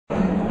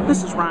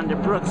This is Rhonda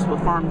Brooks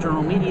with Farm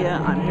Journal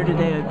Media. I'm here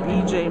today with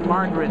BJ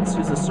Margritz,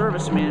 who's a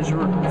service manager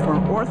for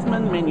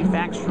Orthman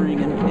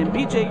Manufacturing. And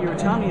BJ, you were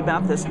telling me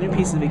about this new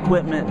piece of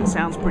equipment. It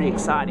sounds pretty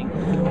exciting.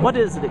 What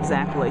is it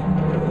exactly?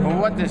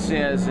 Well, what this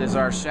is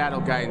our shadow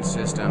guidance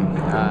system.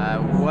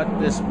 What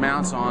this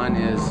mounts on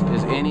is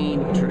any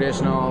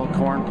traditional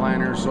corn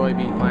planter,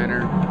 soybean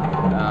planter.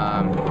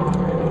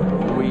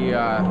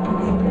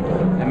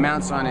 It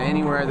mounts on it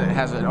anywhere that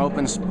has an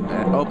open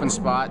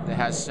spot that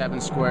has 7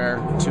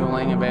 square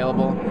tooling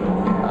available.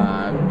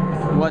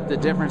 What the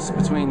difference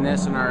between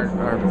this and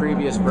our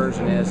previous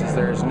version is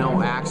there's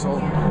no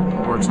axle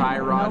or tie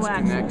rods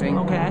connecting.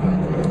 Okay.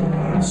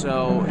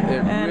 So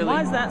and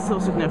why is that so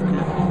significant?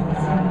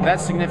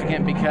 That's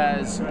significant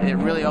because it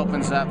really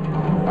opens up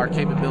our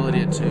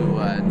capability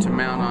to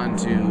mount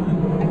onto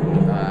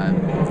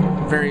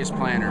various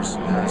planters,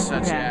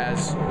 such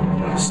as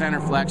center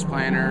flex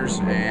planters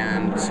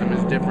and some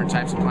of the different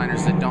types of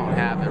planters that don't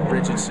have a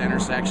rigid center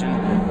section.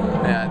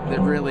 That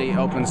really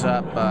opens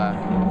up a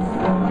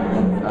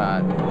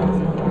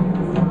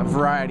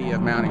variety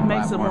of mounting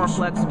platforms. Makes it more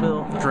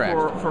flexible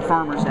for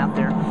farmers out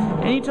there.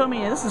 And you told me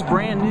this is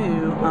brand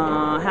new.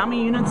 How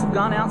many units have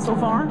gone out so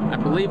far? I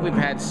believe we've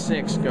had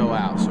 6 go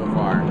out so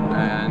far.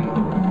 And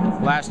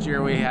last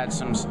year we had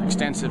some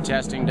extensive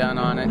testing done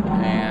on it,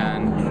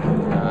 and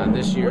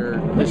this year...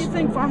 What do you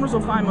think farmers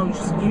will find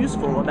most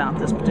useful about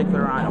this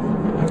particular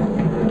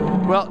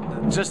item? Well,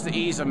 just the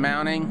ease of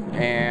mounting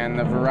and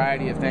the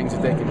variety of things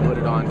that they can put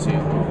it onto.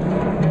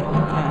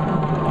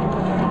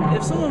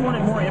 If someone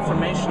wanted more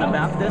information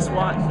about this,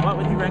 what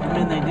would you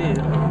recommend they do?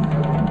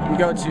 You can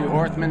go to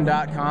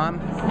orthman.com.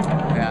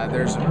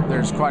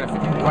 There's quite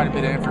a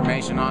bit of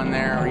information on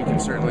there, or you can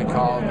certainly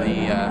call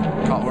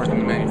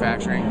Orthman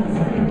Manufacturing.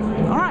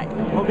 All right.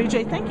 Well,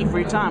 BJ, thank you for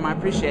your time. I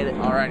appreciate it.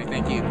 All righty.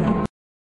 Thank you.